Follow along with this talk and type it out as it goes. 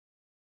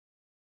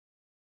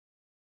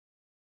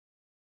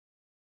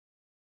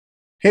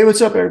Hey,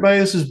 what's up, everybody?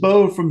 This is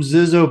Bo from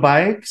ZiZZO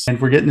Bikes,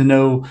 and we're getting to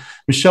know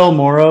Michelle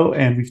Moro,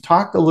 and we've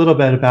talked a little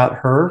bit about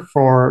her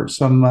for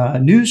some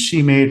news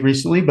she made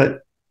recently. But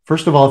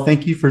first of all,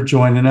 thank you for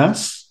joining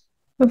us.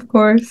 Of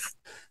course.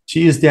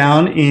 She is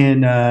down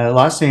in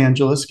Los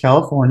Angeles,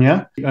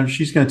 California.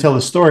 She's going to tell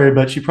the story,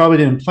 but she probably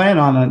didn't plan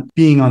on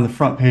being on the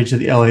front page of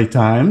the LA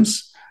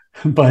Times.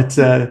 But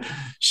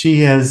she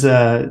has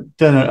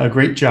done a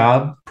great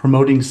job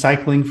promoting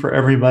cycling for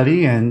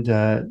everybody and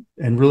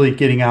really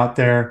getting out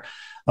there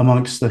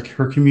amongst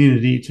her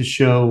community to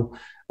show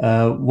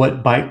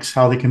what bikes,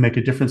 how they can make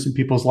a difference in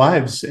people's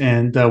lives.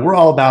 And we're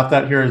all about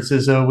that here at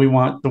ZiZZO. We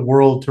want the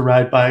world to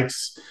ride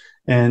bikes,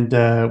 and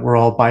we're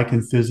all bike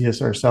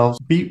enthusiasts ourselves.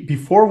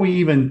 Before we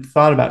even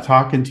thought about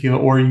talking to you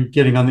or you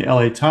getting on the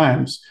LA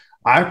Times,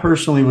 I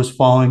personally was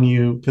following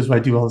you because I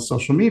do all the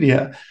social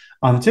media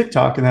on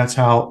TikTok, and that's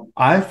how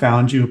I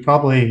found you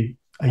probably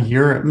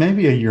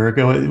maybe a year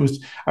ago. It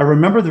was, I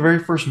remember the very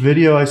first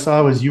video I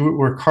saw was you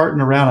were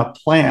carting around a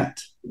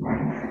plant.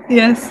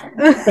 Yes.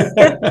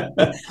 Yeah,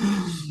 I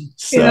was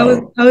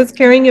So, I was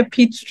carrying a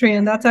peach tree,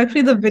 and that's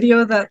actually the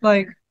video that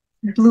like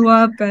blew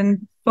up,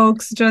 and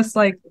folks just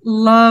like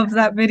love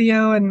that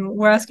video and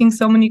we're asking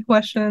so many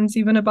questions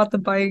even about the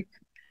bike.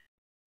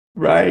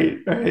 right,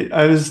 right.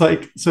 I was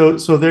like, so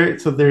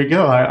there you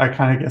go. I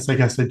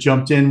guess I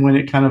jumped in when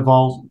it kind of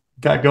all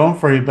got going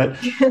for you. But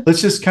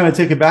let's just kind of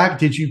take it back.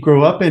 Did you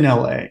grow up in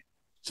LA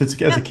since as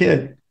Yeah. a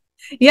kid?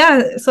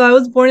 Yeah, so I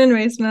was born and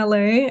raised in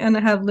LA and I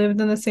have lived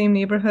in the same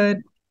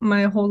neighborhood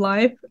my whole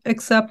life,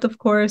 except of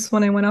course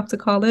when I went off to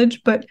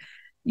college. But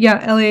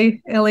yeah,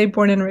 LA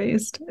born and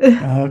raised.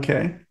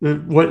 Okay.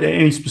 What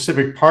any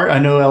specific part? I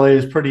know LA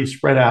is pretty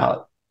spread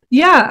out.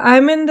 Yeah,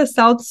 I'm in the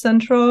South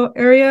Central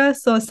area,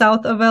 so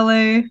south of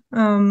LA.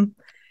 And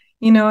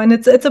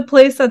it's a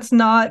place that's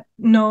not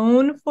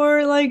known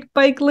for like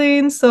bike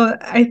lanes. So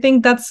I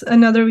think that's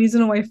another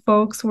reason why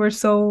folks were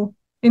so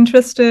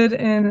interested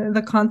in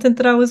the content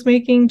that I was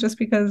making, just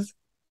because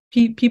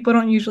people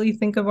don't usually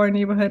think of our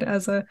neighborhood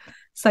as a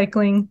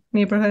cycling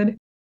neighborhood.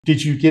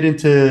 Did you get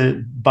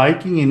into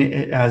biking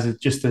as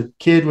just a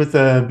kid with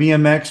a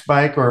BMX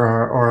bike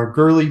or a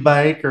girly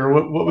bike, or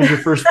what was your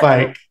first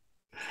bike?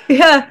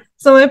 Yeah.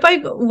 So my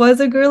bike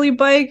was a girly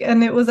bike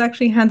and it was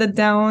actually handed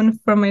down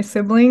from my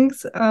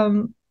siblings.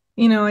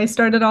 I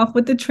started off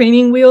with the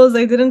training wheels.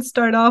 I didn't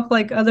start off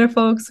like other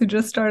folks who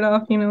just start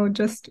off,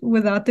 just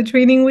without the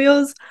training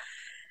wheels.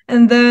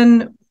 And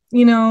then,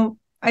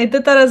 I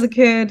did that as a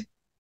kid.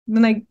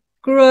 Then I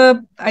grew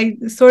up. I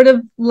sort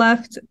of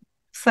left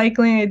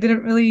cycling. I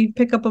didn't really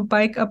pick up a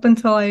bike up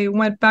until I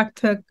went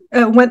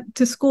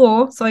to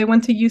school. So I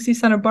went to UC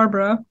Santa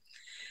Barbara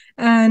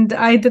and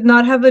I did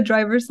not have a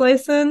driver's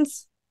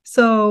license.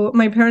 So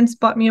my parents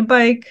bought me a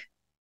bike,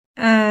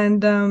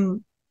 and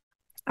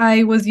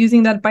I was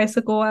using that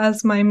bicycle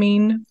as my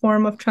main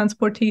form of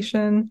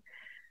transportation,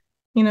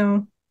 you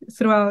know,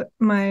 throughout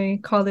my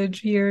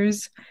college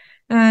years.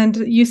 And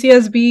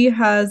UCSB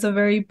has a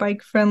very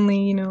bike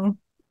friendly,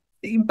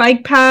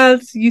 bike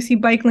paths. You see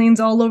bike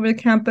lanes all over the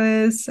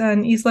campus,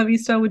 and Isla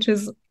Vista, which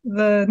is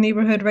the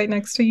neighborhood right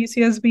next to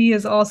UCSB,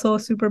 is also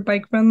super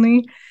bike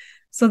friendly.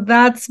 So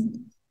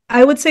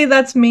I would say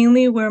that's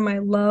mainly where my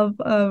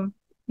love of,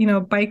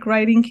 bike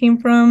riding came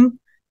from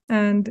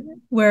and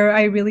where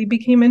I really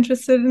became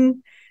interested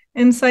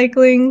in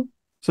cycling.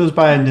 So it's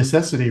by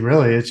necessity,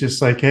 really. It's just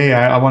like, hey,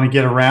 I want to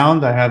get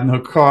around. I have no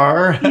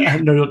car, I Yeah.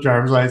 have no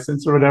driver's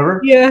license or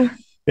whatever. Yeah.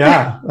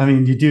 Yeah, I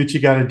mean, you do what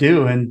you got to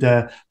do. And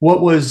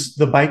what was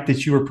the bike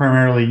that you were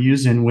primarily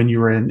using when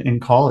you were in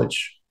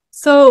college?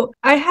 So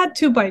I had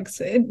two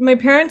bikes. My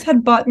parents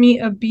had bought me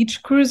a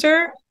beach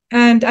cruiser,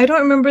 and I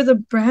don't remember the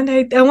brand.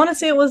 I want to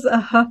say it was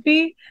a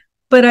Huffy,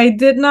 but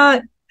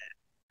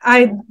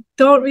I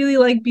don't really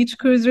like beach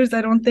cruisers.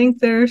 I don't think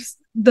they're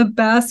the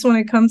best when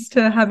it comes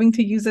to having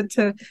to use it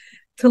to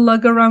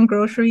lug around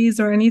groceries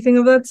or anything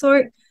of that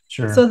sort.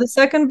 So Sure. the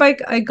second bike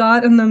I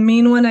got and the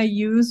main one I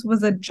used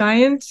was a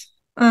giant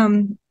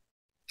um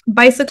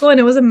bicycle, and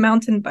it was a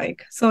mountain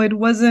bike. So it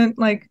wasn't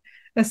like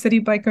a city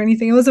bike or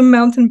anything. It was a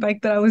mountain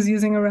bike that I was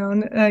using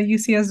around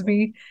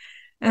UCSB,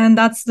 and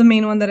that's the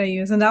main one that I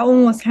use. And that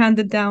one was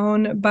handed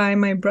down by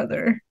my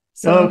brother.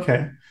 So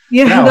Okay.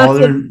 yeah, Yeah, well, that's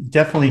what. they're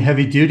definitely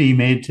heavy duty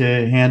made to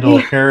handle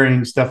Yeah,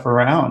 carrying stuff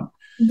around.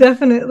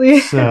 definitely.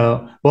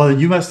 So, well,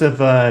 you must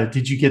have,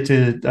 did you get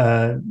to,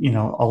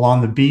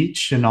 along the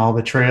beach and all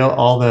the trail,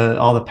 all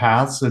the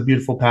paths, the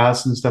beautiful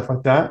paths and stuff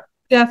like that?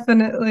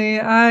 Definitely.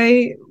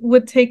 I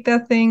would take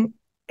that thing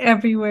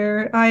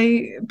everywhere.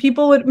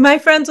 My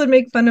friends would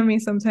make fun of me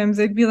sometimes.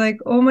 They'd be like,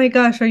 "Oh my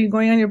gosh, are you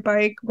going on your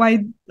bike?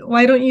 Why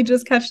don't you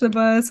just catch the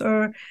bus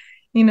or,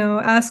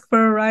 ask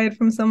for a ride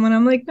from someone?"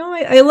 I'm like, "No,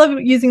 I love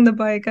using the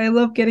bike. I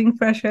love getting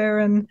fresh air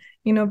and,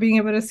 being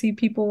able to see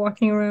people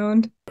walking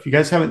around." If you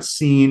guys haven't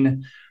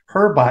seen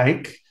her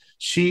bike,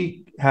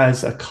 she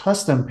has a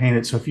custom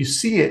painted. So if you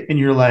see it and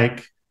you're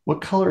like,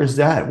 what color is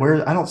that?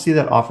 Where I don't see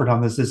that offered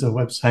on the ZiZZO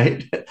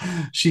website.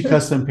 She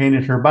custom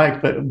painted her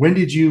bike, but when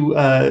did you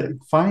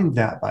find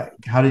that bike?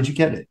 How did you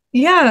get it?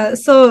 Yeah,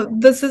 so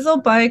the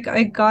Sizzle bike,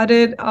 I got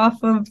it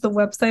off of the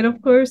website,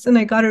 of course, and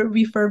I got it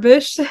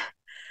refurbished.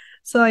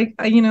 So I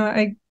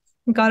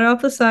got it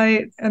off the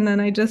site, and then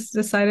I just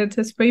decided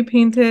to spray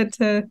paint it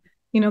to,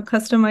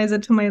 customize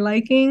it to my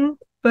liking.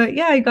 But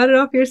yeah, I got it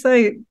off your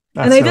site. And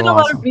That's I so did a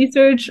lot of awesome.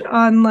 research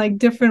on like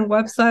different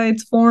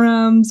websites,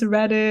 forums,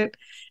 Reddit,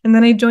 and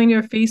then I joined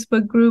your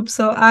Facebook group.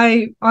 So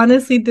I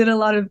honestly did a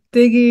lot of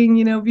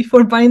digging,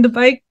 before buying the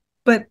bike.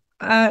 But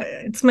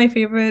it's my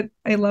favorite.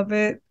 I love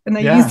it, and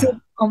I use it Yeah.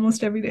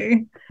 almost every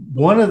day.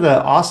 One of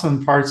the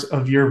awesome parts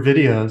of your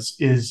videos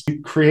is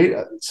you create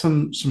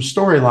some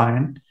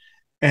storyline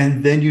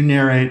and then you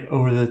narrate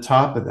over the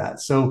top of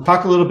that. So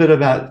talk a little bit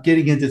about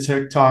getting into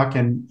TikTok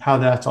and how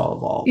that's all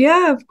evolved.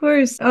 Yeah, of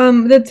course.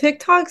 The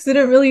TikToks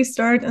didn't really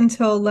start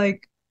until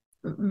like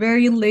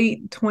very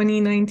late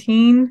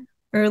 2019,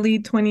 early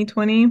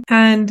 2020.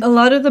 And a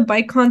lot of the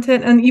bike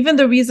content, and even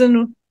the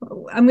reason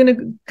I'm going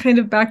to kind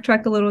of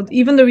backtrack a little,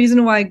 even the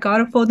reason why I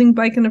got a folding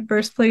bike in the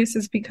first place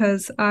is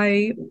because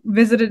I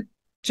visited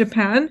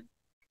Japan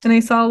and I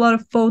saw a lot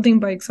of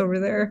folding bikes over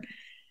there.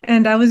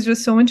 And I was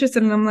just so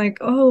interested. And I'm like,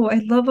 oh,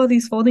 I love all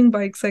these folding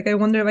bikes. Like, I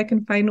wonder if I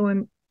can find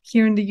one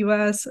here in the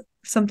US,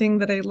 something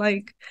that I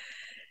like.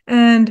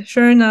 And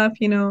sure enough,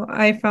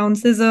 I found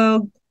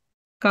ZiZZO,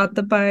 got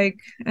the bike,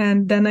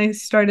 and then I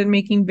started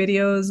making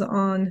videos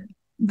on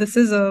the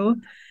ZiZZO.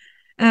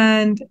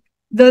 And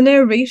the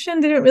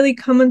narration didn't really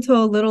come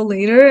until a little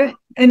later.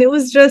 And it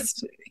was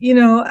just,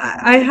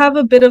 I have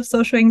a bit of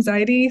social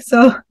anxiety.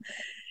 So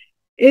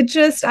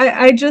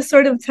I just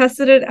sort of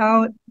tested it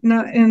out.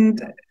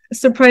 And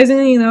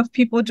surprisingly enough,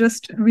 people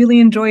just really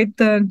enjoyed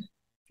the,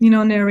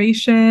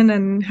 narration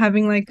and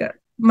having like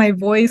my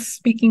voice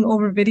speaking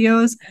over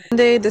videos.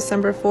 Monday,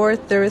 December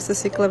 4th, there is a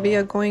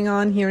ciclavia going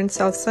on here in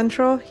South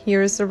Central.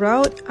 Here is the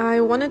route. I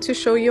wanted to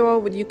show you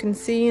all what you can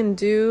see and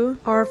do.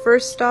 Our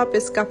first stop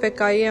is Cafe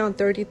Calle on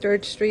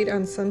 33rd Street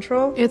on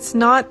Central. It's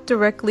not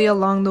directly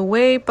along the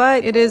way,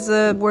 but it is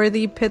a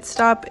worthy pit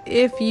stop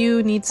if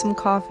you need some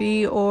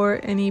coffee or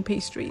any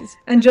pastries.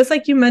 And just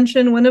like you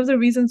mentioned, one of the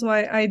reasons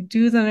why I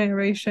do the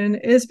narration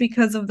is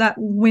because of that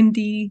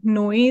windy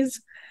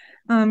noise.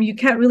 You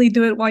can't really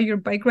do it while you're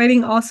bike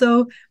riding.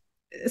 Also,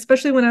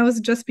 especially when I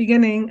was just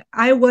beginning,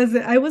 I was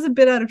a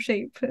bit out of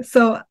shape,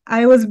 so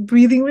I was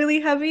breathing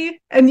really heavy.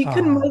 And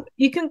Oh,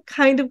 you can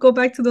kind of go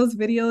back to those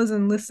videos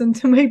and listen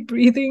to my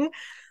breathing.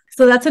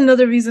 So that's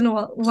another reason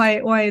why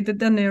I did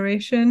the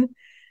narration.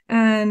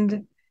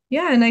 And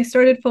yeah, and I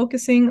started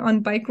focusing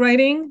on bike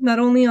riding, not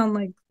only on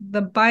like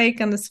the bike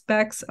and the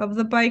specs of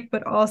the bike,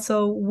 but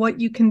also what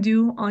you can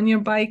do on your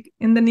bike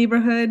in the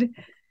neighborhood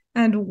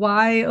and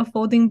why a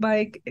folding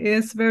bike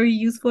is very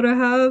useful to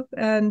have.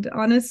 And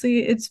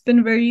honestly, it's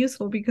been very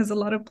useful because a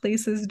lot of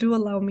places do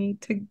allow me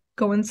to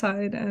go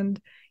inside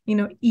and,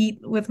 eat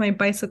with my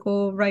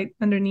bicycle right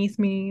underneath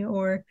me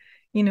or,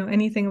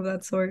 anything of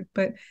that sort.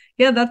 But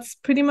yeah, that's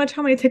pretty much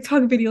how my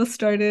TikTok videos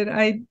started.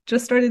 I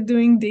just started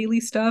doing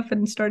daily stuff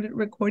and started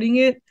recording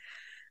it.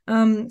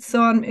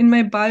 In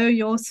my bio,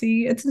 you'll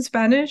see it's in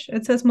Spanish.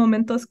 It says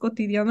momentos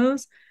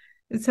cotidianos.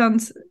 It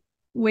sounds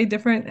way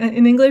different.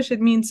 In English,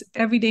 it means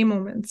everyday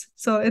moments.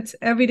 So it's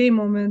everyday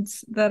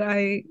moments that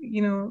I,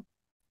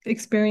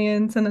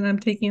 experience, and then I'm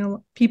taking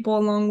people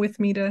along with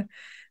me to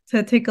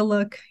take a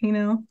look,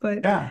 But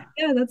yeah.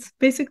 yeah, that's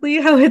basically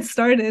how it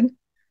started.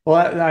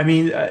 Well, I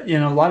mean,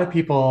 a lot of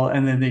people,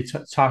 and then they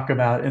talk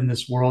about in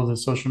this world of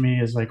social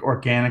media is like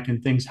organic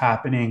and things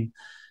happening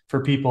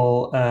for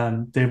people.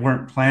 They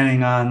weren't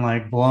planning on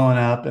like blowing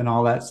up and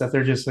all that stuff.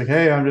 They're just like,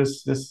 hey, I'm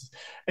just this.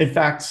 In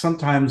fact,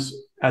 sometimes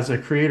as a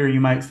creator,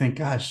 you might think,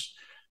 gosh,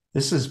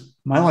 this is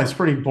my life's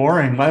pretty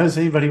boring. Why does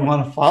anybody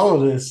want to follow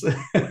this?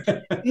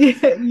 Yeah,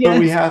 But yes.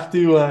 we have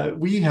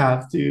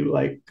to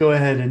like go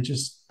ahead and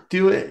just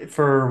do it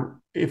for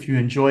if you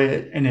enjoy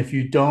it, and if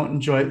you don't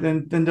enjoy it,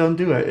 then don't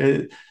do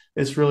it.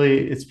 It's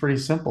pretty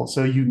simple.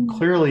 So you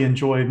clearly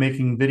enjoy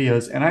making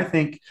videos, and I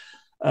think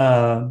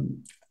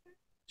um,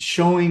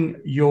 showing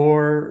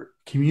your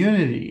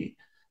community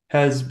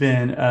has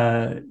been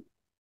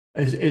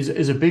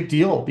is a big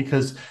deal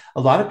because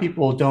a lot of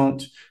people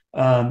don't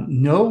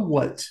know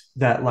what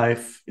that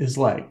life is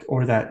like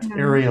or that Yeah.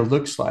 area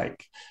looks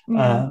like.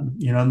 Yeah.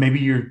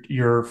 Maybe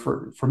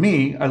for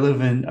me, I live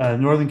in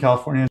Northern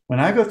California. When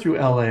I go through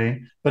LA,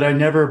 but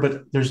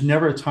there's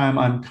never a time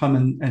I'm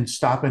coming and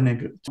stopping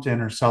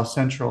in or South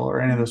Central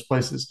or any of those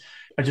places.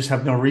 I just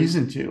have no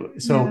reason to.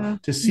 So Yeah.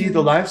 to see the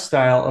Yeah.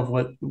 lifestyle of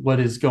what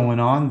is going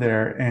on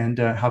there and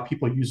how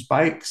people use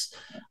bikes,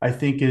 I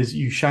think is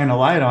you shine a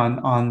light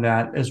on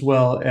that as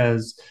well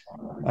as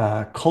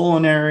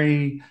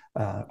culinary,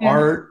 Yeah.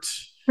 art,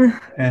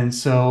 and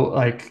so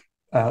like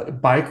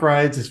bike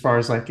rides. As far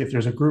as like if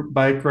there's a group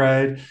bike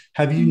ride,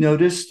 have you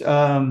noticed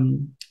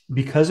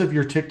because of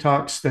your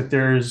TikToks that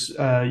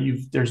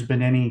there's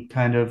been any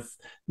kind of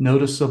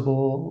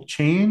noticeable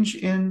change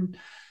in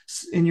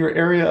in your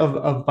area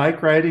of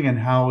bike riding and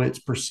how it's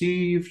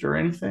perceived or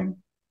anything?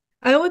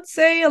 I would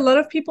say a lot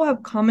of people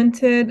have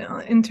commented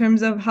in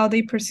terms of how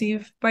they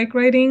perceive bike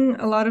riding.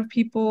 A lot of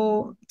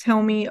people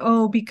tell me,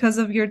 oh, because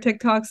of your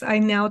TikToks, I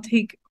now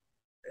take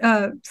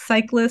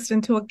cyclists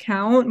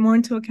more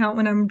into account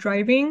when I'm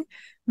driving,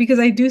 because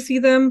I do see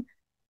them.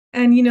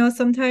 And,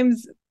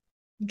 sometimes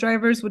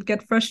drivers would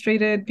get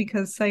frustrated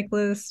because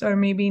cyclists are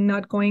maybe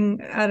not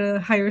going at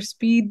a higher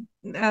speed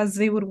as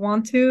they would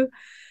want to.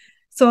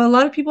 So a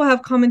lot of people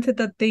have commented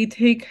that they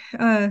take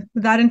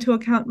that into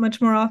account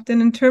much more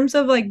often in terms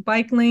of like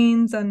bike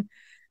lanes and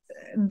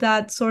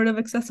that sort of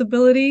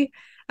accessibility.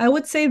 I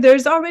would say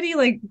there's already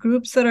like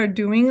groups that are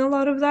doing a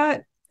lot of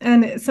that,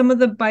 and some of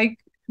the bike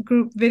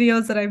group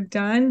videos that I've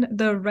done,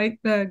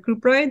 the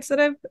group rides that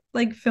I've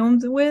like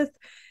filmed with,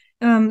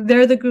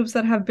 they're the groups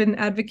that have been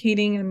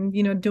advocating and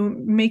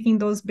making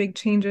those big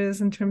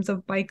changes in terms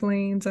of bike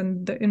lanes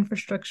and the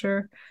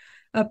infrastructure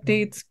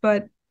updates.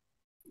 But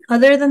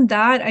other than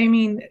that, I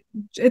mean,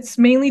 it's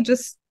mainly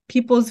just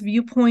people's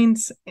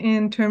viewpoints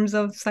in terms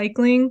of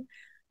cycling.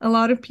 A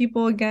lot of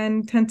people,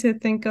 again, tend to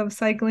think of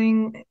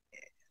cycling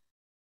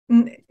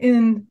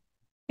in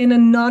in a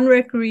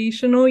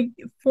non-recreational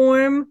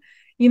form,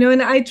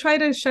 and I try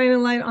to shine a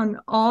light on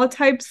all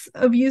types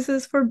of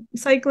uses for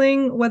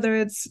cycling, whether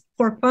it's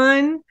for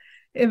fun,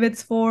 if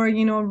it's for,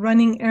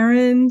 running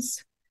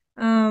errands,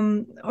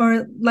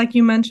 or like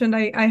you mentioned,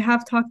 I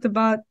have talked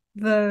about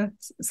the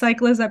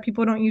cyclists that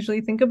people don't usually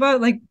think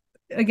about. Like,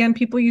 again,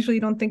 people usually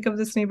don't think of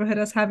this neighborhood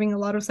as having a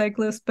lot of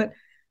cyclists, but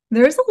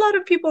there's a lot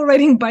of people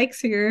riding bikes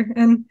here.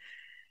 And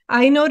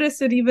I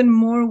noticed it even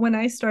more when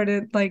I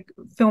started like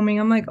filming.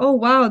 I'm like, oh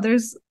wow,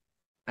 there's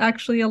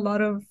actually a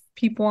lot of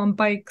people on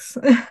bikes.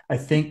 I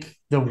think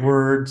the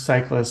word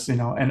cyclist,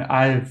 and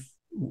I've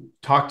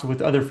talked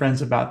with other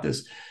friends about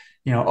this,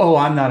 oh,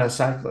 I'm not a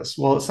cyclist.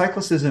 Well, a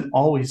cyclist isn't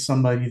always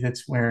somebody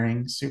that's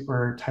wearing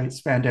super tight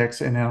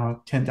spandex and a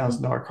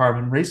 $10,000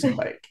 carbon racing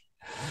bike.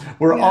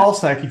 We're Yeah. all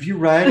cyclists. If you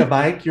ride a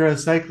bike, you're a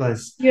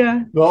cyclist.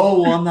 Yeah.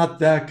 Oh, well, I'm not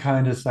that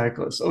kind of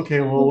cyclist.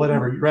 Okay, well,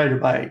 whatever. You ride your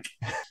bike.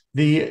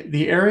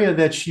 The area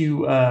that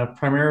you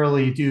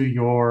primarily do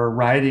your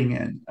riding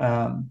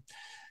in,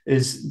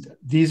 is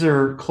these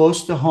are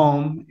close to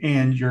home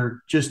and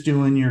you're just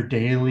doing your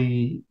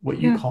daily, what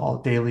you Yeah.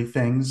 call daily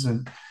things,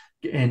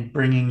 and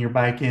bringing your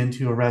bike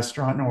into a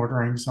restaurant and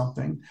ordering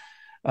something.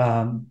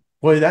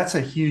 Boy, that's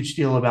a huge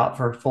deal about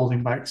for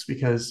folding bikes,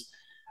 because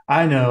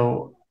I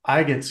know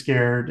I get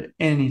scared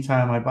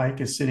anytime my bike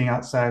is sitting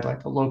outside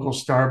like a local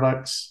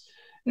Starbucks,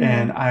 Yeah.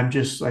 and I'm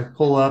just like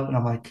pull up and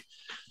I'm like,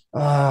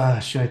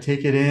 should I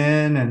take it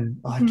in? And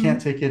oh, I Mhm. can't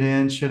take it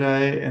in. Should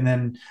I? And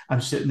then I'm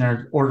sitting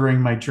there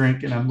ordering my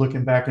drink and I'm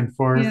looking back and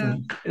forth, Yeah.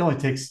 and it only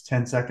takes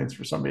 10 seconds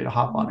for somebody to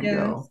hop on and Yes.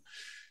 go.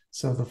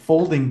 So the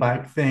folding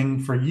bike thing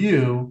for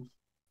you,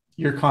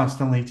 you're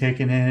constantly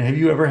taking in. Have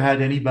you ever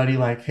had anybody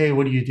like, hey,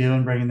 what are you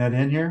doing bringing that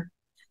in here?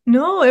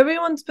 No,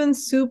 everyone's been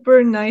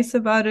super nice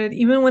about it.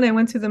 Even when I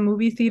went to the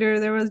movie theater,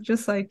 there was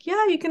just like,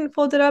 yeah, you can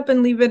fold it up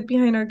and leave it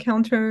behind our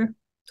counter.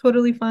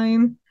 Totally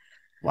fine.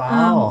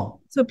 Wow.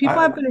 So people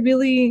have been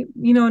really,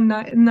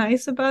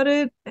 nice about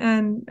it,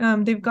 and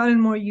they've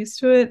gotten more used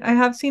to it. I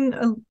have seen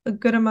a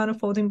good amount of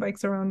folding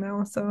bikes around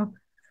now. So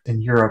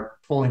In Europe,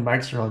 folding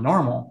bikes are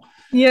normal.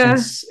 And yeah,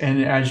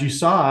 and as you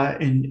saw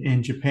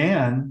in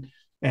Japan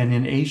and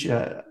in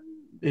Asia,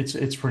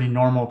 it's pretty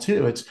normal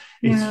too. It's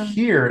yeah,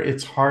 here,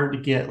 it's hard to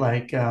get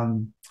like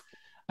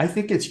I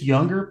think it's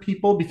younger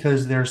people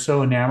because they're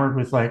so enamored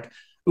with like,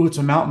 oh, it's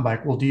a mountain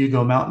bike. Well, do you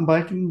go mountain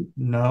biking?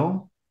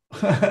 No.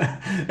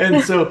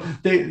 And so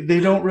they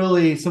don't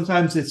really,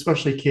 sometimes,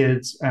 especially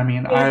kids. I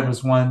mean, I yeah,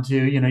 was one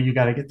too, you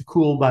got to get the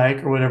cool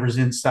bike or whatever's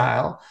in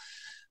style,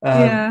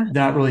 yeah,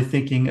 not really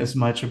thinking as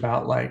much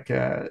about like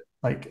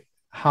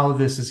how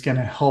this is going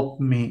to help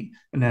me.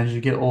 And as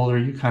you get older,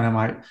 you kind of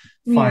might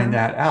find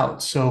yeah, that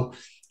out. So,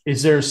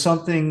 is there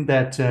something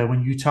that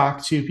when you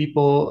talk to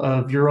people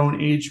of your own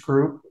age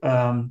group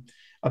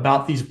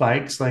about these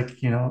bikes, like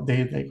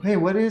they like, hey,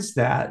 what is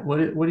that? What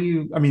do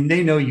you? I mean,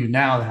 they know you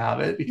now to have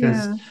it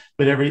because, yeah,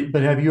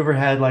 but have you ever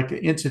had like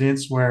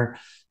incidents where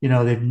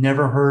they've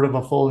never heard of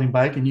a folding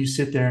bike and you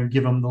sit there and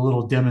give them the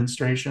little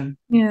demonstration?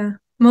 yeah.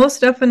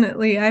 Most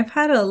definitely. I've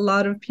had a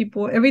lot of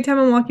people every time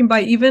I'm walking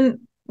by,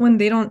 even when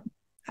they don't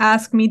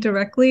ask me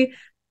directly,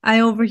 I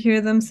overhear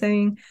them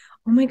saying,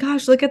 "Oh my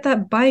gosh, look at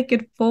that bike.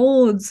 It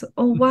folds.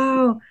 Oh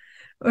wow."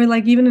 Or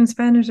like even in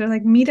Spanish, they're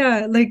like,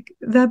 "Mira, like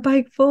that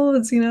bike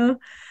folds."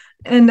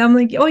 And I'm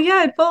like, oh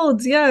yeah, it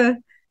folds, yeah.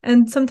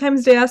 And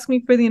sometimes they ask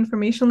me for the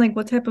information, like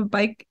what type of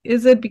bike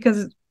is it?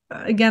 Because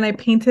again, I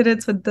painted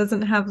it so it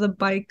doesn't have the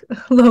bike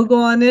logo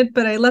on it,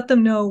 but I let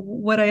them know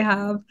what I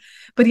have.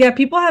 But yeah,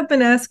 people have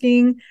been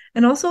asking,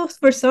 and also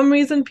for some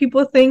reason,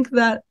 people think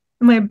that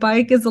my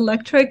bike is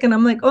electric, and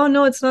I'm like, oh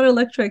no, it's not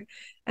electric.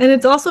 And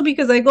it's also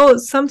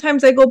because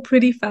sometimes I go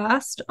pretty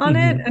fast on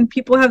it, Mm-hmm. and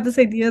people have this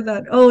idea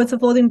that, oh, it's a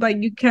folding bike,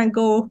 you can't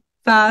go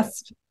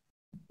fast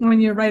when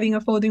you're riding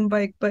a folding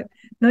bike, but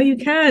no, you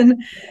can.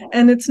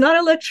 And it's not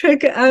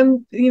electric.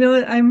 I'm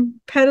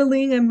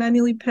pedaling, I'm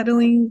manually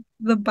pedaling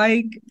the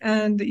bike,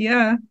 and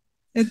yeah,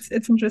 it's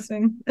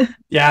interesting.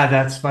 Yeah,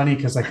 that's funny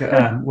because like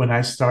when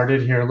I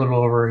started here a little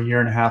over a year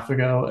and a half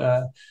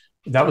ago,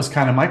 that was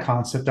kind of my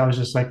concept. I was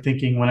just like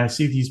thinking when I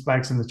see these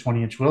bikes in the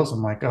 20-inch wheels,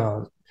 I'm like,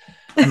 oh,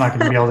 I'm not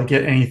going to be able to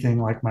get anything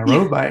like my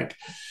road bike.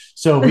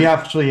 So we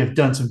actually have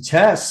done some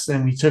tests,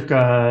 and we took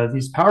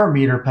these power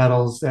meter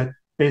pedals that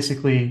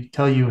basically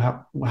tell you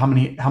how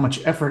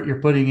much effort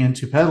you're putting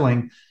into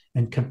pedaling,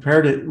 and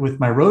compared it with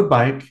my road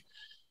bike,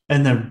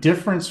 and the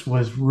difference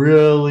was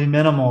really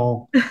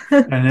minimal.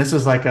 And this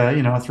is like a a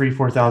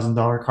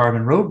 $3,000-4,000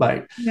 carbon road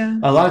bike. Yeah,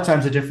 A lot of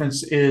times the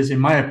difference is,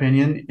 in my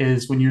opinion,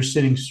 is when you're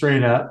sitting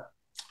straight up,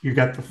 you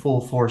got the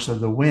full force of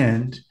the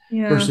wind,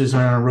 yeah, versus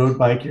on a road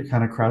bike, you're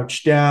kind of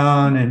crouched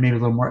down and maybe a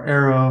little more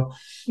aero.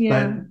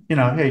 But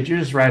yeah, hey, you're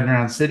just riding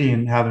around the city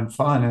and having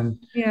fun,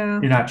 and yeah,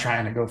 you're not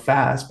trying to go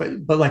fast.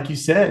 But like you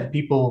said,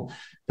 people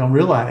don't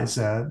realize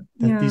that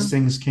yeah. these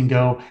things can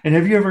go. And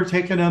have you ever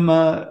taken them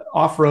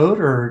off road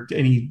or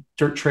any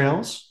dirt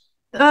trails?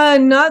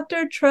 Not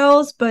dirt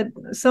trails, but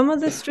some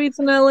of the streets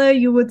in LA,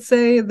 you would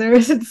say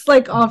there's it's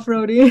like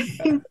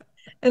off-roading.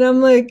 And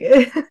I'm like,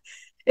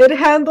 it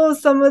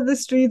handles some of the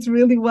streets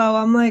really well.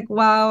 I'm like,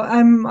 wow,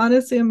 I'm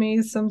honestly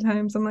amazed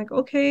sometimes. I'm like,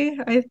 okay,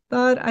 I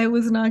thought I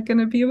was not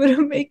gonna be able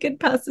to make it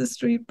past the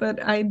street,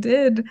 but I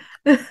did.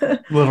 A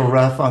little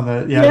rough on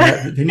the, yeah,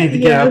 Yeah, they need to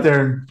get out yes,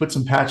 there and put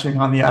some patching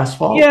on the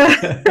asphalt.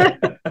 yeah.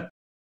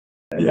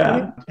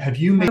 Yeah. Have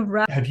you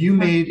Yeah.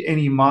 made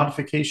any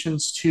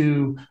modifications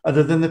to,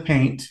 other than the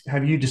paint?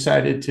 Have you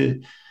decided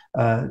to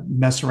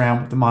mess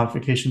around with the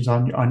modifications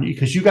on you?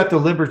 Because you got the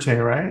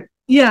Liberté, right?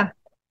 Yeah,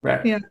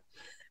 Right. yeah.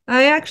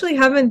 I actually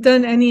haven't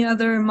done any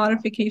other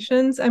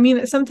modifications. I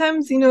mean,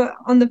 sometimes,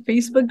 on the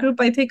Facebook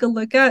group, I take a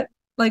look at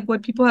like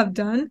what people have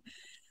done.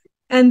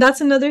 And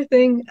that's another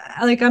thing.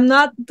 Like, I'm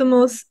not the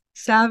most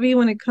savvy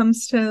when it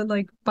comes to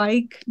like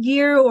bike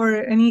gear or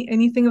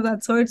anything of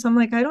that sort. So I'm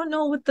like, I don't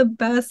know what the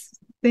best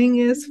thing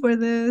is for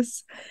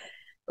this.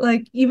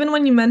 Like, even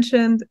when you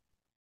mentioned,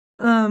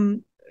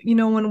 when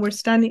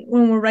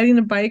we're riding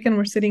a bike and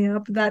we're sitting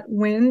up, that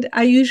wind,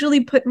 I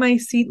usually put my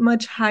seat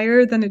much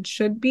higher than it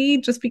should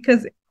be, just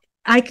because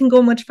I can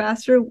go much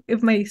faster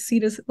if my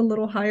seat is a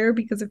little higher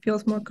because it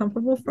feels more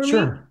comfortable for me.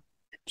 Sure.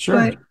 But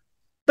Sure.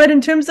 but in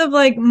terms of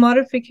like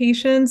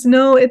modifications,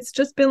 no, it's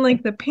just been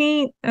like the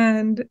paint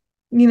and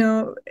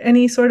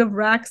any sort of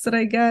racks that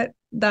I get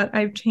that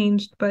I've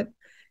changed. But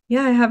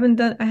yeah, I haven't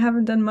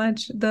done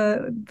much.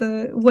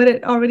 The what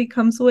it already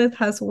comes with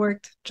has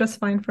worked just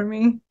fine for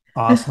me.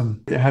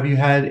 Awesome. Have you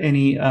had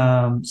any,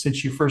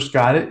 since you first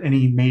got it,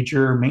 any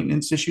major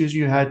maintenance issues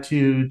you had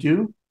to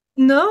do?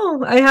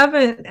 No, I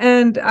haven't.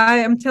 And I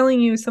am telling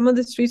you, some of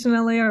the streets in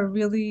LA are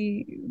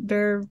really,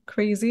 they're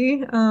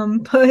crazy.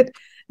 But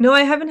no,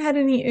 I haven't had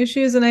any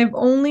issues. And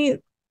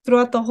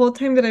throughout the whole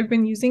time that I've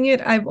been using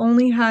it, I've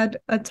only had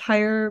a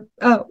tire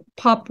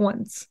pop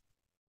once.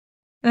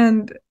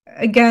 And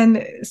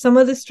again, some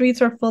of the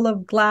streets are full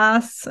of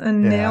glass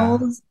and Yeah.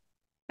 nails.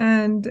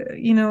 And,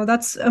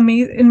 that's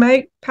amazing. In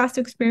my past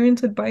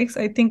experience with bikes,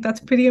 I think that's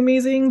pretty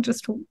amazing.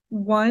 Just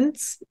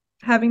once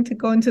having to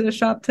go into the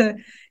shop to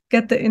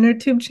get the inner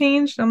tube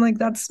changed. I'm like,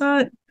 that's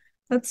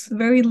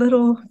very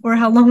little for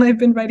how long I've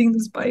been riding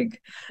this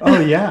bike. Oh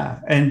yeah.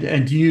 And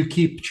do you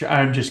keep,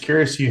 I'm just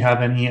curious, do you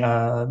have any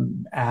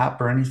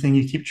app or anything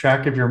you keep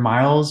track of your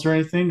miles or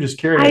anything? Just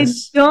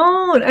curious.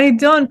 I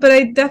don't, but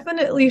I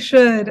definitely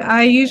should.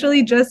 I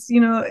usually just,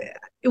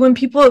 when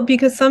people,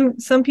 because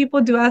some people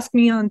do ask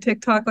me on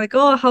TikTok, like,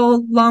 oh,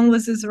 how long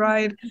was this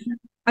ride?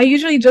 I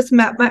usually just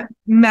map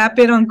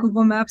it on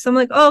Google Maps. I'm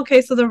like, oh,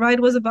 okay, so the ride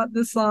was about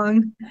this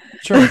long.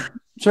 Sure. But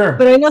Sure.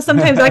 I know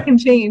sometimes I can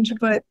change,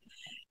 but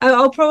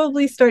I'll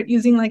probably start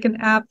using like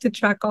an app to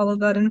track all of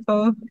that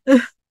info.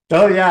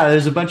 Oh yeah,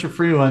 there's a bunch of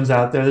free ones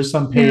out there. There's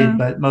some paid, Yeah.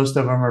 but most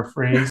of them are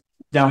free.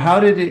 Now, how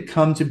did it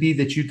come to be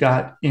that you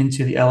got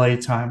into the LA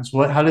Times?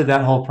 How did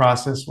that whole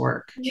process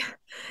work?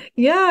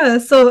 Yeah.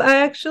 So I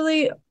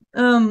actually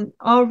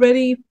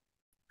already,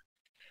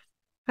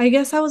 I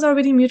guess I was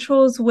already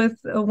mutuals with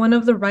one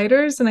of the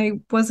writers, and I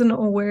wasn't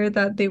aware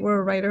that they were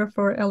a writer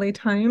for LA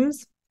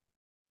Times.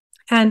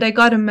 And I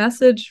got a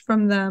message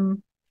from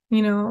them,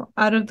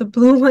 out of the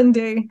blue one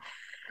day.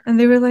 And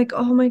they were like,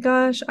 oh my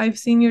gosh, I've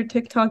seen your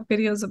TikTok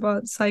videos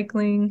about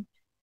cycling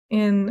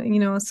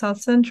in,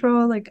 South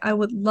Central. Like, I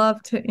would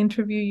love to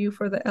interview you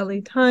for the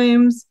LA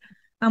Times.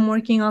 I'm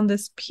working on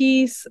this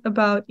piece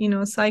about,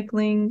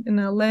 cycling in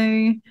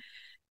LA.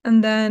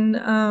 And then,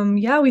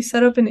 yeah, we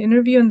set up an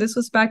interview, and this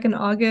was back in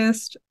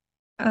August.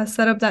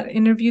 Set up that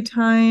interview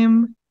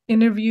time,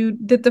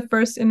 did the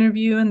first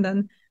interview, and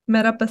then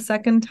met up a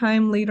second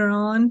time later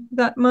on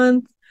that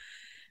month.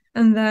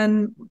 And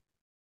then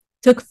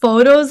took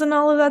photos and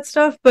all of that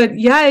stuff. But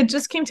yeah, it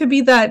just came to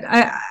be that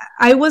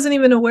I wasn't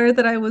even aware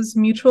that I was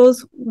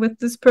mutuals with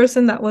this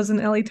person that was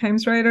an LA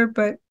Times writer.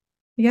 But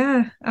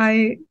yeah,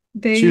 She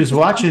they was just,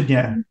 watching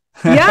you.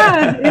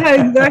 Yeah,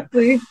 yeah,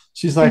 exactly.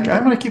 She's like,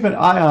 I'm going to keep an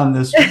eye on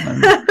this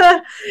one.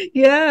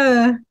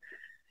 Yeah.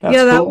 That's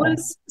Yeah, that cool.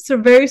 was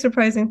very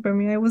surprising for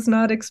me. I was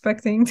not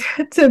expecting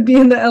to be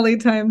in the LA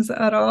Times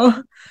at all.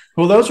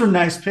 Well, those are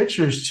nice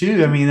pictures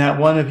too. I mean, that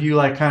one of you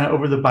like kind of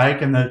over the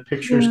bike and the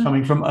pictures Yeah.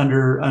 coming from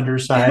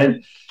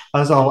underside. I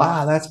was all,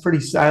 wow, that's pretty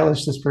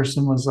stylish. This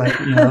person was like,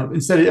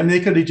 instead of, I mean, they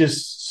could have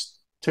just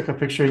took a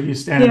picture of you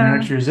standing there Yeah.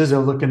 next to your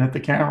ZiZZO looking at the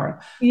camera,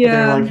 but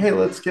they're Yeah. like, hey,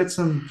 let's get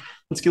a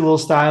little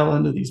style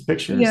into these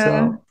pictures. Yeah.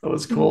 So that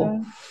was Yeah.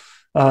 cool.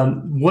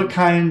 What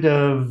kind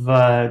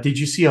of did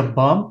you see a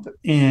bump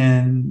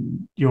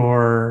in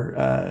your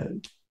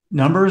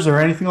numbers or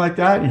anything like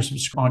that?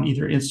 You're on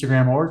either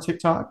Instagram or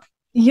TikTok?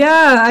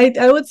 Yeah,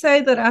 I would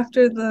say that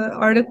after the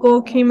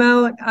article came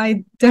out,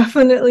 I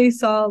definitely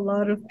saw a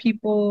lot of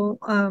people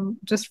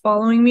just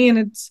following me, and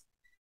it's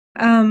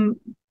um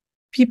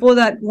people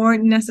that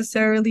weren't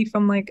necessarily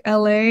from like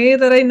LA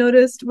that I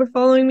noticed were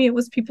following me. It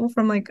was people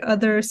from like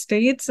other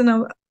states,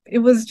 and it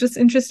was just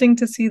interesting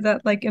to see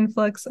that like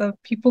influx of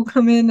people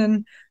come in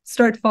and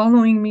start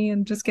following me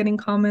and just getting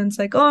comments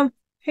like, "Oh,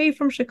 hey,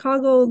 from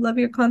Chicago, love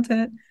your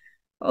content."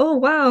 Oh,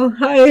 wow.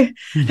 Hi.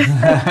 is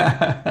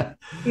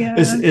Yeah.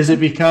 is it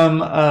become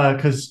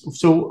because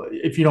so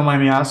if you don't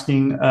mind me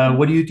asking,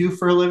 what do you do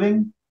for a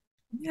living?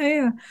 Yeah,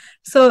 yeah.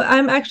 So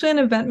I'm actually an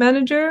event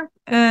manager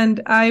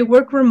and I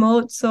work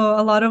remote, so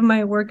a lot of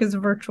my work is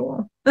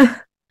virtual.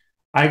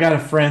 I got a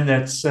friend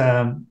that's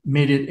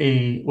made it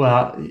a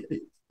well,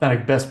 not a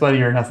best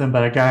buddy or nothing,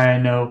 but a guy I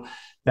know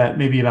that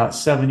maybe about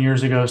 7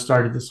 years ago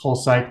started this whole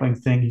cycling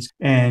thing.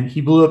 And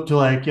he blew up to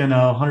like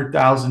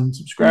 100,000 Mm,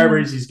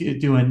 subscribers. He's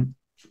doing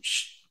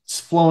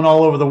flown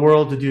all over the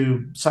world to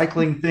do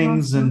cycling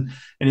things, awesome.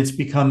 and it's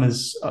become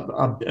as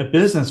a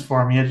business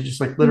for him. He had to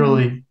just like Mm.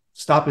 literally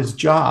stop his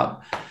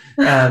job.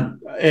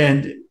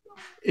 And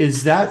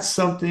is that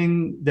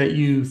something that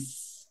you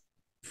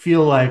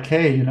feel like,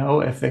 hey,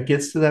 if that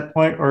gets to that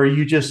point, or are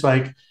you just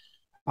like,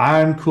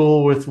 I'm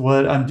cool with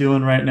what I'm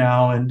doing right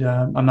now, and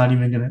I'm not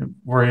even going to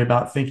worry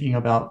about thinking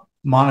about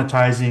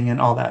monetizing and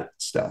all that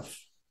stuff?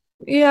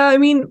 Yeah, I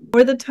mean,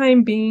 for the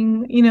time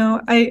being,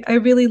 I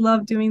really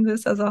love doing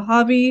this as a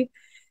hobby.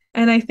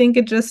 And I think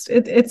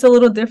it's a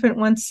little different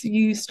once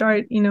you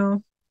start,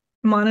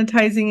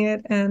 monetizing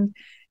it and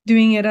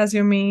doing it as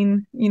your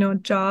main,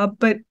 job.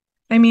 But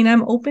I mean,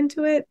 I'm open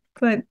to it,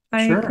 but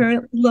I Sure.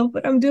 currently love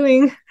what I'm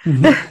doing.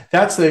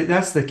 That's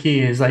the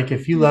key is like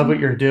if you love what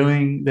you're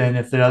doing, then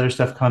if the other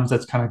stuff comes,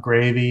 that's kind of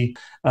gravy.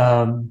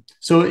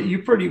 So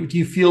do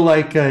you feel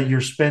like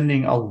you're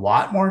spending a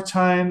lot more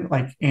time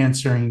like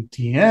answering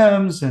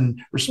DMs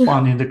and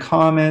responding to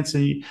comments,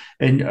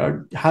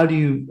 and how do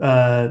you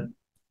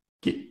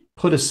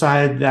put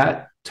aside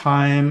that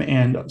time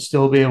and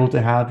still be able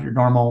to have your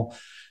normal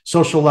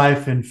social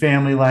life and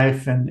family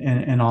life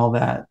and all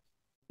that?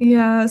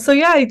 Yeah, so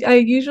yeah, I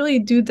usually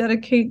do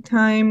dedicate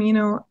time,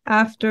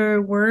 after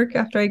work,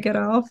 after I get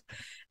off.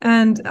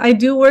 And I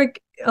do work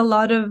a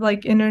lot of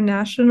like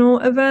international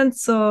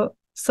events. So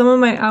some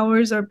of my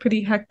hours are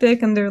pretty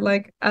hectic and they're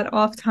like at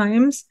off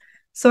times.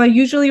 So I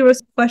usually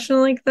respond to a question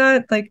like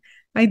that. Like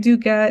I do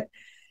get,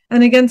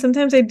 and again,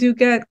 sometimes I do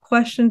get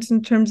questions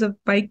in terms of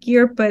bike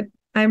gear, but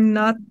I'm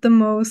not the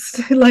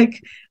most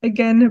like,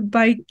 again,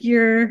 bike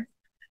gear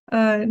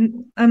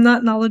I'm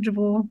not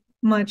knowledgeable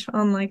much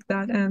on like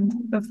that end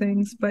of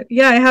things. But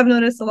yeah, I have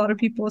noticed a lot of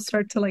people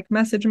start to like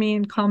message me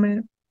and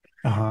comment.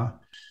 Uh-huh.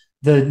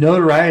 The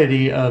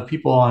notoriety of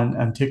people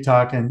on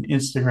TikTok and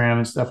Instagram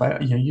and stuff,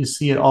 you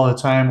see it all the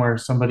time where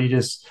somebody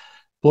just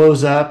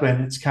blows up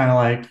and it's kind of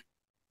like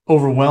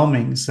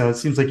overwhelming. So it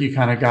seems like you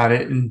kind of got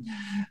it, and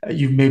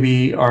you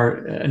maybe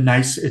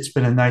it's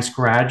been a nice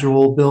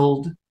gradual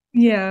build.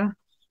 Yeah,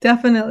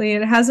 definitely.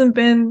 It hasn't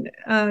been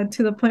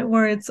to the point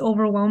where it's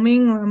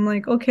overwhelming, where I'm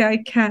like, okay, I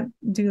can't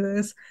do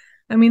this.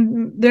 I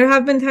mean, there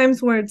have been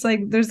times where it's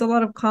like there's a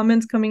lot of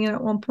comments coming in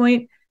at one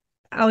point.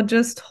 I'll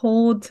just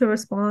hold to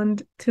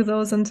respond to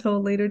those until a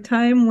later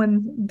time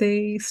when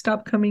they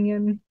stop coming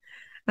in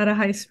at a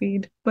high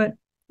speed. But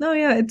no,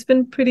 yeah, it's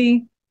been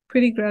pretty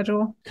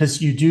gradual.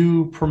 Because you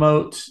do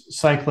promote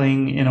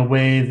cycling in a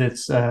way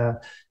that's an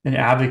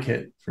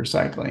advocate for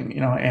cycling,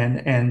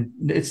 and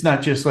it's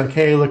not just like,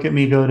 hey, look at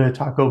me go to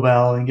Taco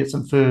Bell and get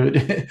some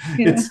food.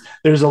 Yeah.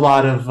 There's a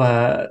lot of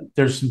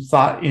there's some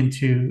thought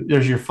into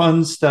there's your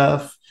fun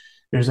stuff.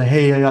 There's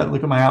hey,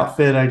 look at my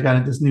outfit. I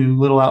got this new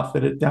little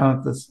outfit down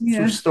at this thrift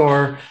Yeah.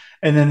 store,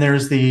 and then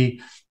there's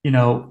the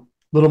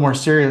little more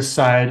serious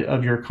side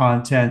of your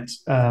content.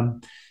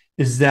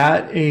 Is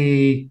that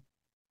a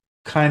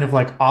kind of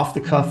like off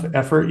the cuff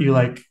effort? You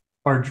like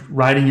are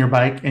riding your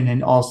bike and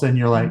then all of a sudden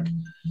you're like,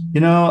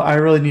 I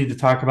really need to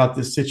talk about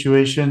this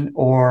situation?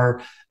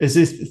 Or is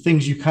this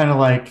things you kind of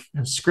like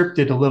have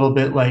scripted a little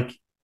bit, like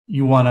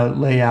you want to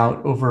lay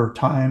out over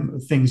time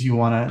things you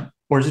want to,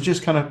 or is it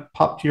just kind of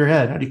pop to your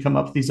head? How do you come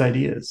up with these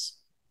ideas?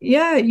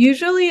 Yeah,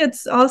 usually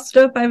it's all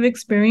stuff I've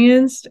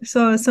experienced.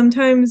 So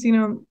sometimes,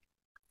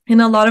 in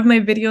a lot of my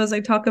videos,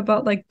 I talk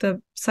about like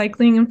the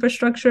cycling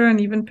infrastructure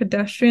and even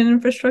pedestrian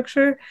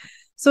infrastructure.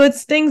 So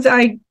it's things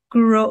I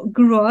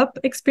grew up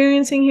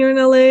experiencing here in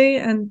LA,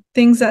 and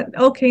things that,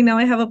 okay, now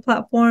I have a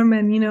platform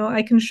and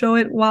I can show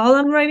it while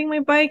I'm riding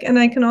my bike, and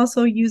I can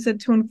also use it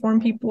to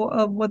inform people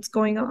of what's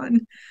going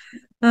on.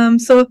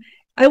 So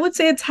I would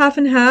say it's half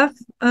and half.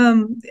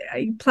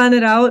 I plan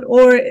it out,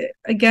 or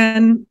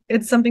again,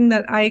 it's something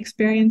that I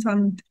experience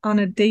on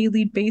a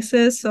daily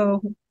basis.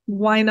 So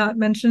why not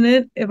mention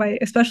it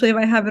especially if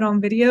I have it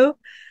on video?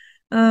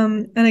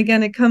 And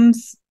again,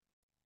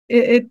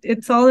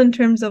 it's all in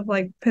terms of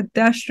like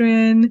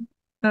pedestrian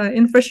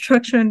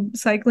infrastructure and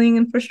cycling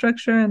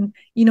infrastructure, and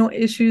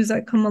issues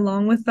that come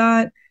along with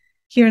that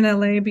here in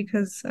LA,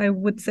 because I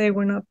would say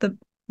we're not the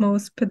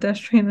most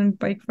pedestrian and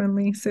bike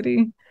friendly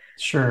city.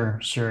 Sure,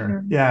 Yeah.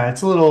 sure. Yeah,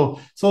 it's a little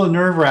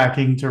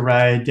nerve-wracking to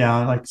ride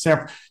down. Like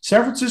San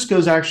Francisco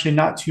is actually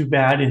not too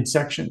bad in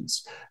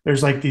sections.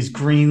 There's like these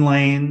green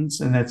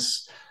lanes, and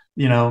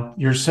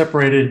you're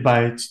separated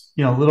by,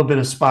 a little bit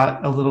of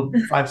spot, a little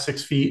 5,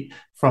 6 feet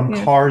from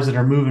Yeah. cars that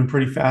are moving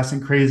pretty fast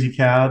and crazy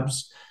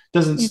cabs.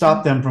 Doesn't Yeah.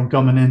 stop them from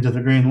coming into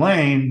the green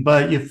lane,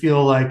 but you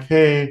feel like,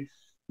 hey,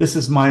 this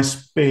is my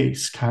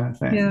space kind of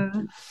thing.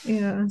 Yeah.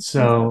 Yeah.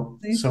 So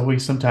Exactly. we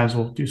sometimes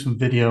will do some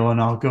video, and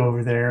I'll go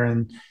over there,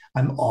 and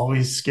I'm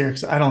always scared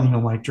because I don't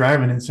even like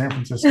driving in San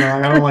Francisco.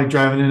 Like, I don't like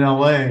driving in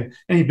LA,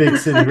 any big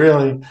city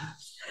really.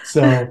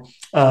 So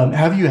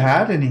have you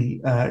had any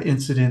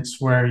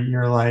incidents where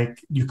you're like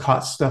you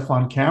caught stuff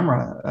on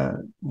camera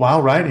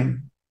while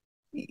riding?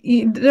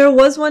 There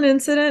was one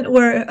incident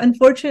where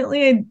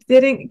unfortunately I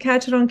didn't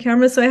catch it on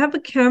camera. So I have a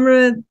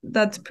camera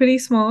that's pretty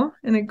small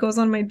and it goes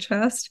on my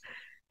chest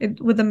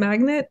with a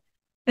magnet,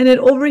 and it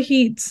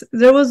overheats.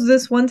 There was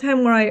this one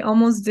time where I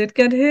almost did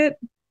get hit,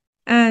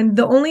 and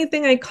the only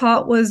thing I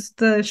caught was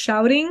the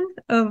shouting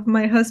of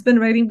my husband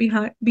riding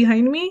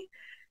behind me,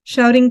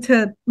 shouting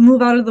to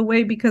move out of the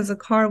way because a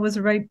car was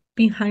right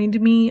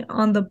behind me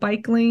on the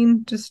bike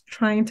lane, just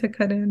trying to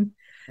cut in.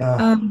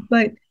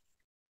 But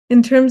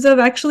in terms of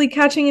actually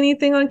catching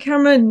anything on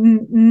camera,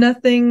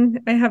 nothing.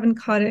 I haven't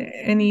caught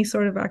any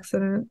sort of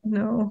accident.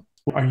 No.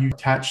 Are you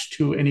attached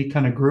to any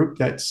kind of group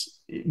that's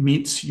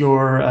meets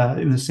your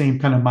in the same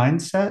kind of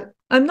mindset?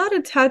 I'm not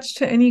attached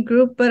to any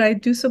group, but I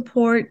do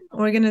support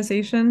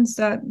organizations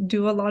that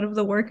do a lot of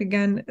the work.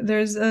 Again,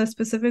 there's a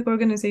specific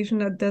organization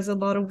that does a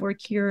lot of work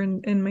here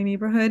in my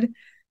neighborhood,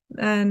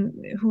 and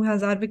who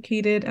has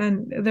advocated,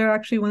 and they're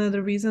actually one of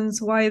the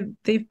reasons why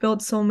they've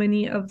built so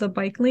many of the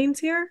bike lanes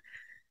here.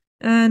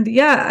 And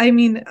yeah, I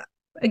mean,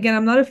 again,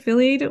 I'm not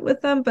affiliated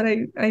with them, but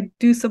I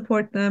do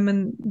support them,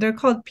 and they're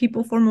called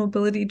People for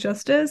Mobility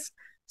Justice.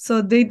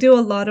 So they do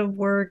a lot of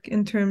work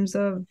in terms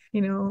of,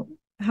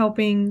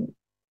 helping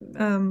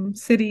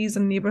cities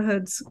and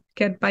neighborhoods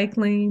get bike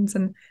lanes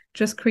and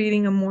just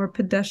creating a more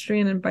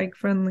pedestrian and bike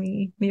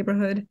friendly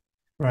neighborhood.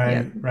 Yeah.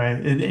 Right,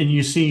 right. And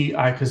you see,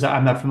 because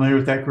I'm not familiar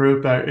with that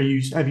group.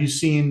 Have you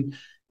seen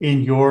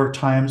in your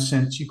time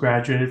since you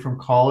graduated from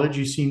college,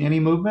 you seen any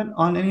movement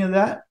on any of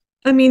that?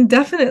 I mean,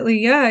 definitely.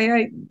 Yeah.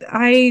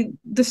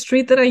 The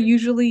street that I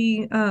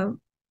usually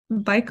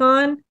bike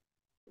on,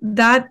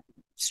 that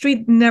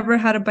street never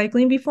had a bike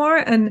lane before.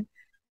 And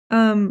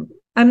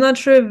I'm not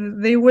sure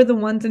if they were the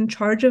ones in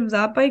charge of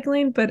that bike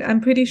lane, but I'm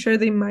pretty sure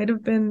they might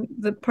have been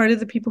the part of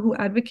the people who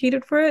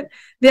advocated for it.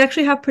 They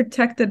actually have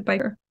protected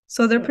biker.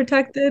 So they're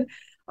protected.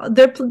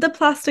 They're the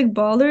plastic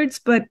bollards,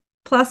 but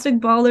plastic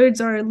bollards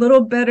are a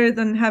little better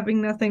than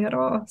having nothing at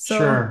all. So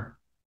Sure.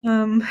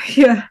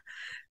 yeah.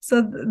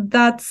 So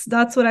that's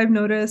what I've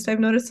noticed. I've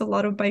noticed a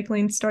lot of bike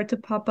lanes start to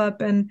pop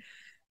up, and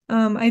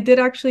I did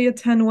actually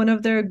attend one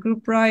of their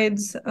group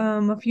rides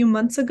a few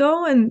months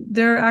ago, and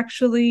they're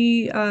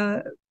actually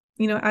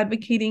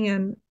advocating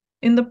and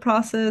in the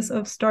process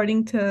of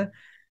starting to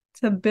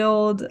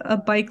build a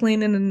bike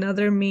lane in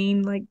another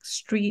main like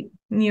street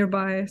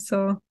nearby.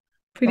 So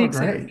pretty Oh,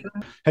 excited great. for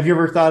that. Have you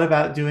ever thought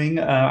about doing,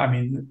 I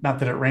mean, not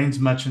that it rains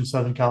much in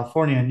Southern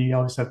California and you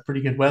always have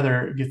pretty good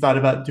weather. Have you thought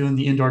about doing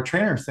the indoor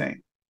trainer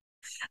thing?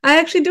 I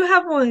actually do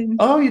have one.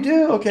 Oh, you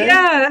do? Okay.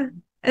 Yeah.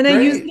 And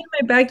I use it Great. in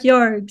my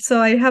backyard. So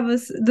I have the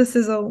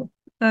ZiZZO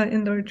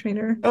indoor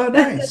trainer. Oh,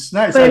 nice.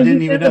 Nice. But I I use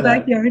didn't it even in the know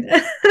that.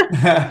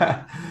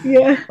 backyard.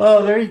 Yeah.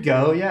 Oh, there you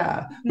go.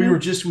 Yeah. Yeah.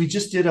 We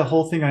just did a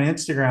whole thing on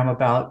Instagram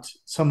about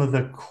some of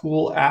the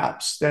cool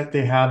apps that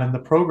they have and the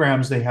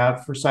programs they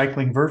have for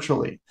cycling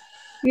virtually.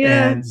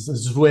 Yeah. And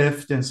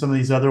Zwift and some of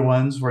these other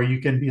ones where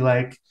you can be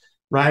like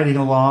riding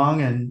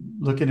along and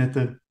looking at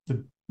the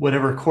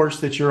whatever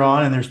course that you're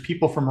on, and there's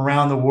people from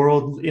around the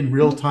world in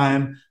real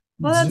time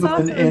Oh, that's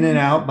zooming in and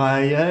awesome. out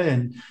by you,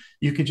 and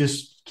you can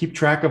just keep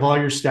track of all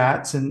your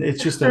stats. And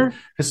it's just a Uh,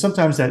 because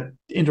sometimes that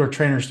indoor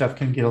trainer stuff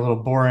can get a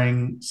little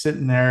boring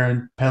sitting there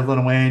and pedaling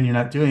away and you're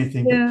not doing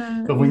anything.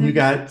 yeah. But when Yeah. you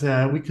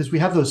got because we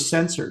have those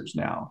sensors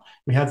now,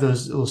 we have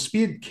those little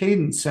speed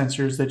cadence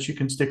sensors that you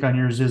can stick on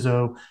your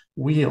ZiZZO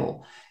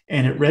wheel,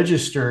 and it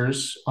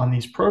registers on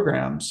these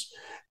programs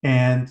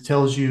and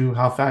tells you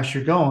how fast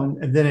you're going,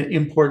 and then it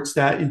imports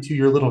that into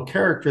your little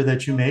character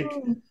that you make,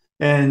 Oh,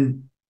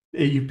 and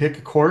you pick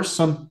a course.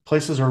 Some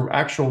places are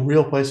actual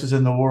real places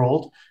in the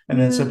world, and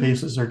then some yeah.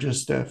 places are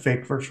just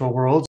fake virtual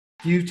worlds.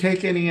 Do you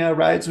take any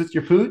rides with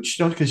your pooch?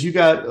 Don't, because you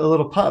got a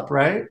little pup,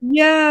 right?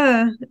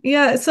 Yeah,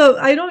 yeah. So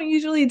I don't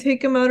usually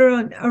take him out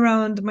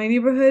around my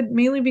neighborhood,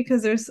 mainly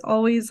because there's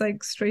always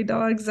like stray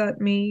dogs that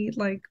may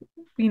like,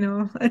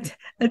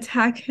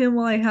 attack him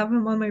while I have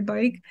him on my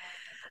bike.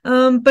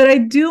 But I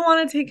do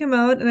want to take him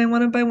out and I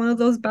want to buy one of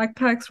those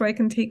backpacks where I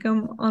can take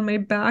him on my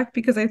back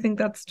because I think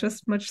that's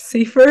just much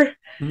safer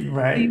than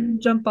Right. even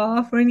jump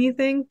off or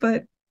anything.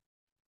 But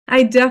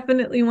I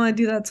definitely want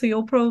to do that. So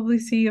you'll probably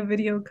see a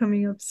video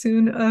coming up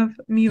soon of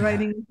me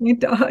riding with my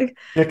dog.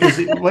 Yeah, because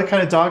what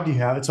kind of dog do you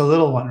have? It's a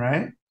little one,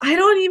 right? I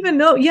don't even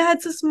know. Yeah,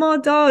 it's a small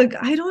dog.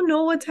 I don't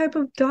know what type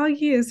of dog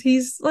he is.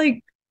 He's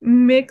like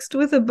mixed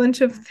with a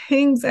bunch of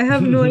things. I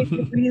have no idea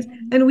what he is.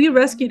 And we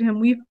rescued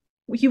him.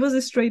 He was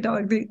a stray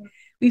dog.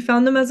 We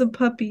found him as a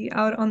puppy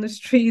out on the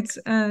streets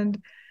and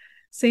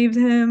saved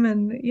him.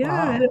 And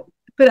yeah, Wow.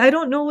 but I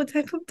don't know what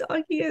type of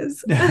dog he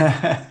is.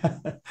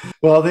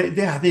 Well,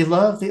 they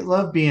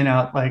love being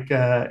out. Like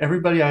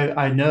everybody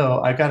I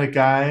know, I got a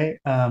guy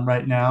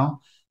right now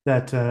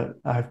that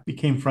I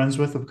became friends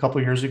with a couple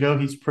years ago.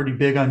 He's pretty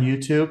big on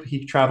YouTube.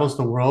 He travels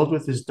the world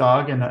with his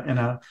dog in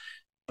a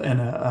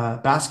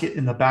basket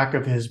in the back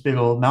of his big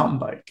old mountain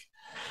bike.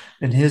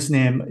 And his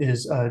name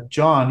is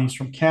John. He's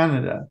from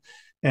Canada,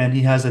 and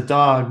he has a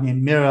dog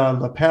named Mira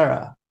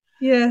LaPera.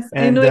 Yes,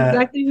 I know And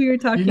exactly who you're you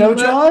talking know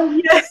about.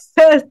 John? Yes.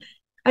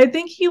 I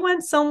think he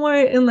went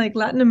somewhere in like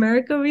Latin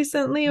America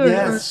recently or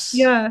Yes,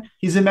 yeah.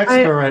 he's in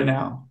Mexico I right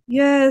now.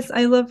 Yes,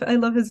 I love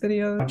his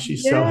videos.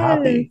 She's so Yes.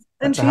 happy.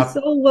 And That's a she's happy.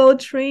 so well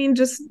trained,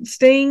 just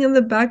staying in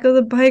the back of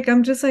the bike.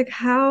 I'm just like,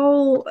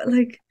 how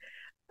like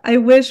I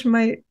wish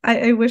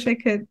I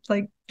could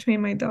like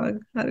train my dog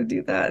how to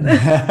do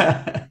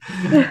that.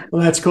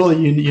 Well, that's cool.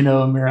 You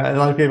know, Amira, a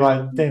lot of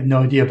people they have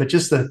no idea, but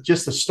just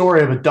the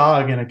story of a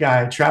dog and a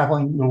guy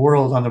traveling the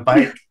world on a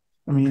bike.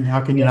 I mean,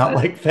 how can you not Yeah,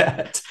 like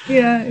that?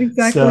 yeah,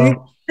 exactly.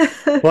 So,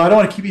 well, I don't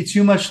want to keep you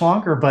too much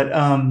longer, but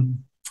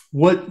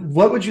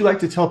what would you like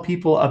to tell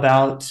people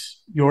about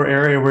your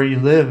area where you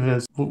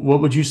live?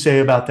 What would you say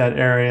about that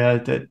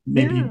area that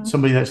maybe Yeah.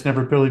 somebody that's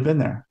never really been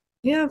there?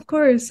 Yeah, of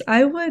course.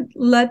 I would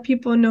let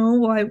people know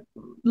why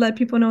let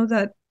people know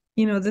that,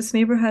 this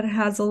neighborhood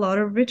has a lot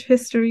of rich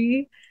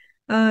history.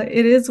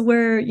 It is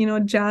where,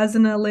 jazz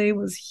in LA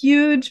was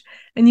huge,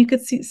 and you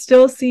could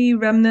still see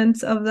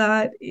remnants of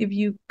that if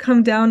you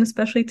come down,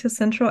 especially to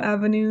Central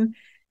Avenue.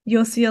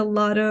 You'll see a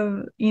lot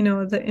of,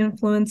 the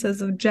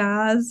influences of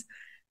jazz.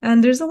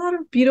 And there's a lot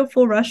of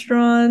beautiful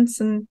restaurants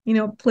and,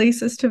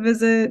 places to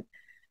visit.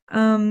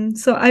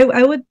 So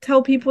I would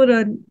tell people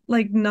to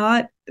like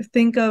not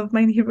think of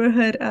my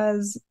neighborhood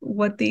as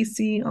what they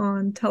see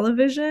on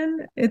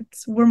television.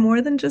 We're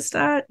more than just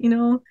that.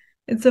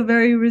 It's a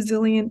very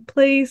resilient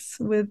place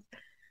with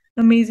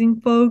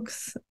amazing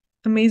folks,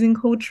 amazing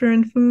culture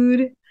and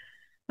food.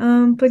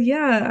 But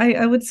yeah,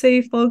 I would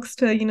say folks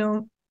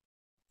to,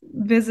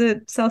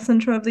 visit South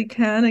Central if they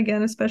can,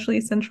 again,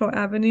 especially Central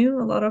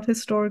Avenue, a lot of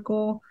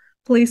historical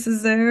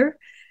places there.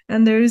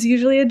 And there's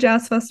usually a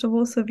jazz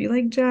festival. So if you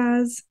like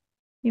jazz,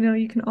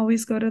 you can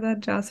always go to that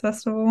jazz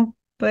festival.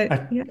 But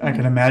I yeah, I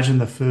can imagine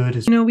the food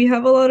is we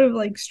have a lot of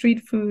like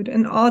street food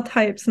and all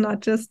types, not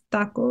just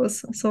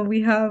tacos. So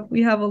we have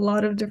a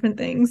lot of different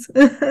things.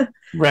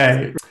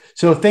 right.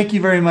 So thank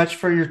you very much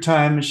for your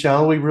time,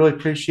 Michelle. We really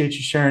appreciate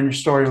you sharing your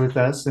story with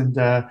us, and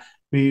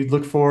we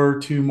look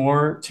forward to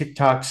more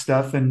TikTok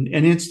stuff and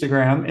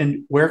Instagram.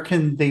 And where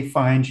can they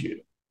find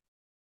you?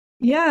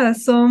 Yeah,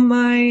 so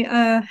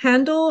my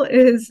handle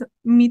is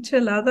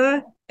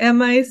Michelada,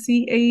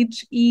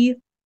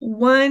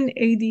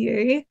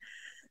 Miche1ADA.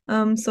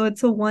 So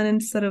it's a one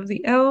instead of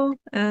the L,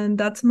 and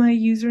that's my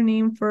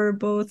username for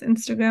both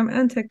Instagram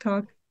and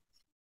TikTok.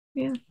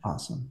 Yeah,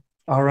 Awesome.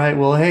 All right.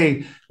 Well,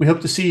 hey, we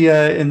hope to see you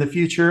in the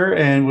future,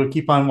 and we'll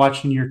keep on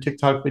watching your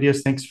TikTok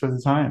videos. Thanks for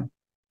the time.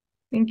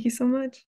 thank you so much.